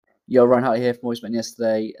Yo, Ryan Hart here from Voice Meant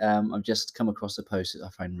Yesterday. I've just come across a post that I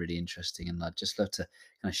find really interesting, and I'd just love to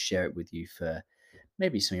kind of share it with you for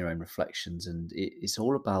maybe some of your own reflections. And it's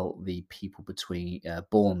all about the people born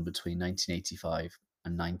between 1985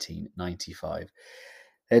 and 1995.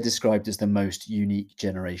 They're described as the most unique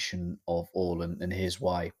generation of all, and here's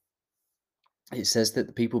why. It says that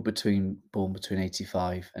the people born between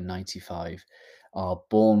 85 and 95 are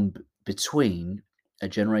between a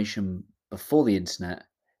generation before the internet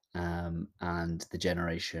and the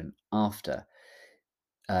generation after.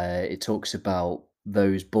 It talks about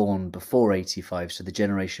those born before 85, so the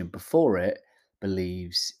generation before it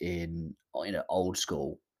believes in old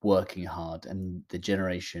school, working hard, and the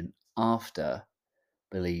generation after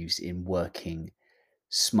believes in working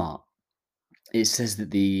smart. It says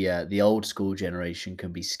that the old school generation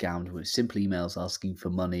can be scammed with simple emails asking for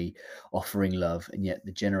money, offering love, and yet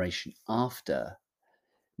the generation after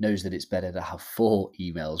knows that it's better to have four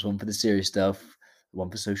emails: one for the serious stuff, one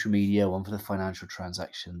for social media, one for the financial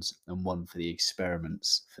transactions, and one for the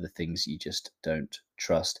experiments, for the things you just don't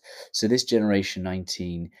trust. So this generation,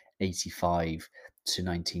 1985 to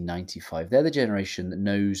 1995, they're the generation that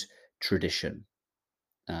knows tradition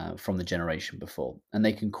from the generation before, and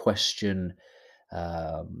they can question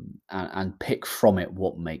and pick from it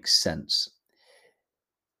what makes sense.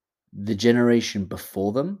 The generation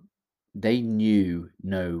before them, they knew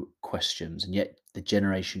no questions, and yet the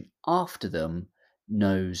generation after them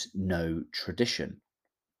knows no tradition.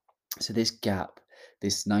 So this gap,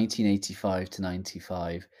 this 1985 to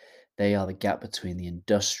 95, they are the gap between the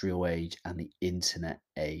industrial age and the internet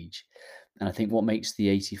age. And I think what makes the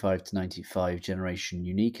 85 to 95 generation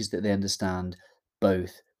unique is that they understand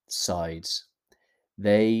both sides.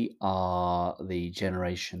 They are the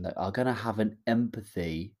generation that are going to have an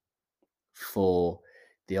empathy for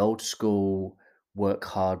the old school work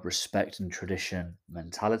hard, respect and tradition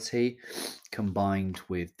mentality, combined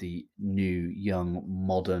with the new, young,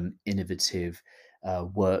 modern, innovative,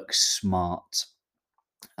 work smart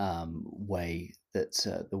way that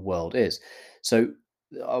the world is. So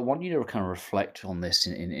I want you to kind of reflect on this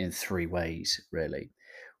in three ways, really.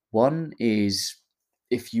 One is,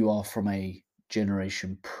 if you are from a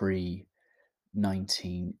generation pre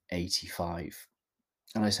 1985,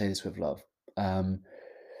 and I say this with love, um,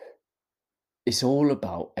 it's all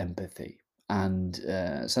about empathy. And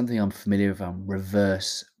something I'm familiar with,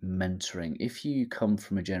 reverse mentoring. If you come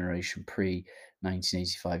from a generation pre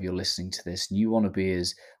 1985, you're listening to this and you want to be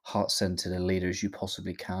as heart centered a leader as you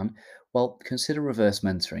possibly can, well, consider reverse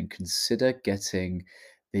mentoring. Consider getting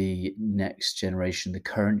the next generation, the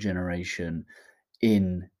current generation,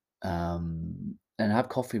 in and have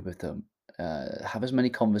coffee with them. Have as many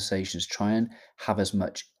conversations. Try and have as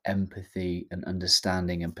much empathy and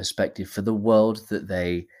understanding and perspective for the world that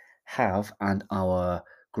they have and are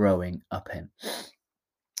growing up in.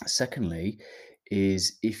 Secondly,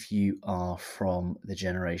 is if you are from the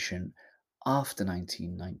generation after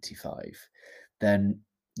 1995, then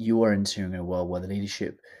you are entering a world where the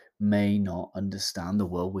leadership may not understand the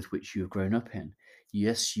world with which you have grown up in.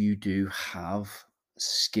 Yes, you do have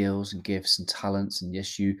skills and gifts and talents, and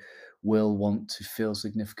yes, you will want to feel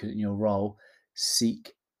significant in your role.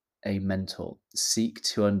 Seek a mentor, seek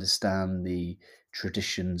to understand the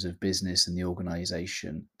traditions of business and the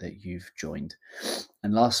organization that you've joined.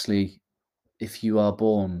 And lastly, if you are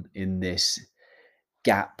born in this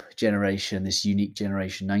gap generation, this unique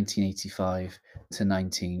generation, 1985 to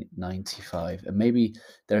 1995, and maybe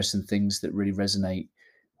there are some things that really resonate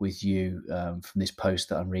with you from this post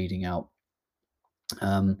that I'm reading out.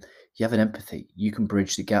 You have an empathy. You can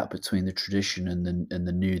bridge the gap between the tradition and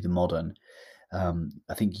the new, the modern.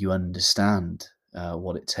 I think you understand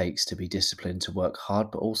what it takes to be disciplined, to work hard,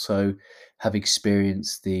 but also have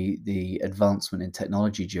experienced the advancement in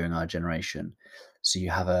technology during our generation. So you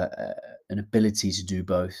have an ability to do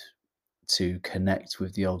both, to connect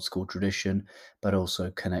with the old school tradition, but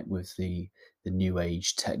also connect with the new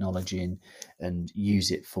age technology and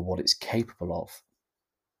use it for what it's capable of.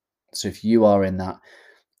 So if you are in that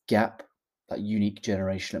gap, that unique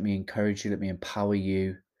generation, let me encourage you, let me empower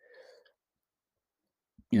you.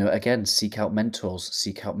 Again, seek out mentors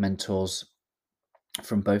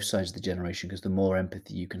from both sides of the generation, because the more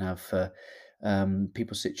empathy you can have for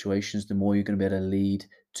people's situations, the more you're going to be able to lead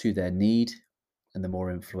to their need, and the more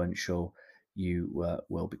influential you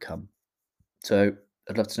will become. So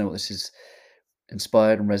I'd love to know what this has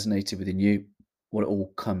inspired and resonated within you. What it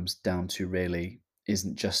all comes down to really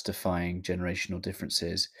isn't justifying generational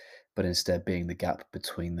differences, but instead being the gap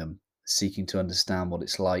between them, seeking to understand what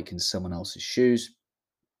it's like in someone else's shoes,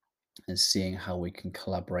 and seeing how we can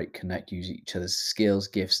collaborate, connect, use each other's skills,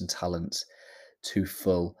 gifts, and talents to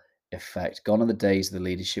full effect. Gone are the days of the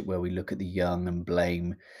leadership where we look at the young and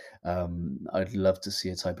blame. I'd love to see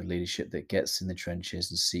a type of leadership that gets in the trenches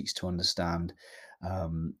and seeks to understand,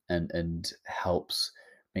 and helps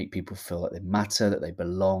make people feel like they matter, that they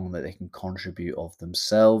belong, that they can contribute of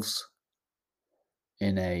themselves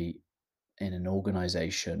in an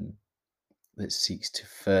organization that seeks to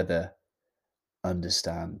further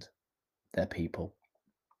understand their people.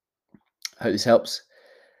 I hope this helps.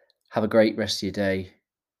 Have a great rest of your day,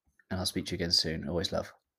 and I'll speak to you again soon. Always love.